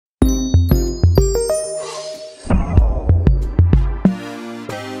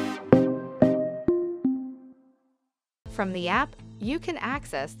From the app, you can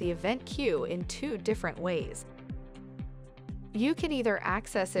access the event queue in two different ways. You can either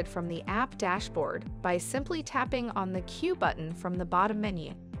access it from the app dashboard by simply tapping on the queue button from the bottom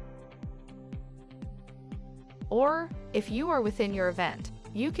menu. Or, if you are within your event,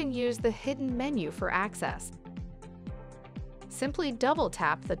 you can use the hidden menu for access. Simply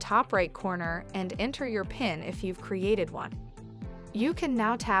double-tap the top right corner and enter your PIN if you've created one. You can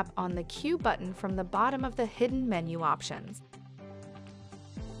now tap on the queue button from the bottom of the hidden menu options.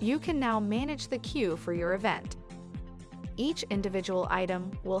 You can now manage the queue for your event. Each individual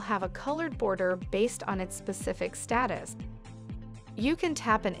item will have a colored border based on its specific status. You can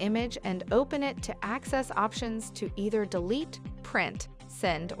tap an image and open it to access options to either delete, print,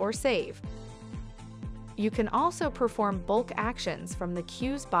 send, or save. You can also perform bulk actions from the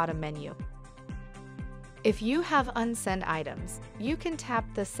queue's bottom menu. If you have unsent items, you can tap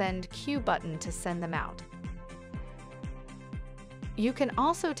the Send Queue button to send them out. You can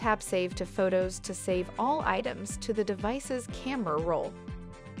also tap Save to Photos to save all items to the device's camera roll.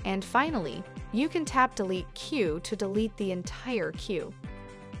 And finally, you can tap Delete Queue to delete the entire queue.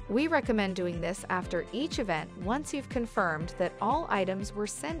 We recommend doing this after each event once you've confirmed that all items were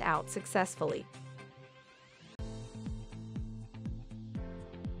sent out successfully.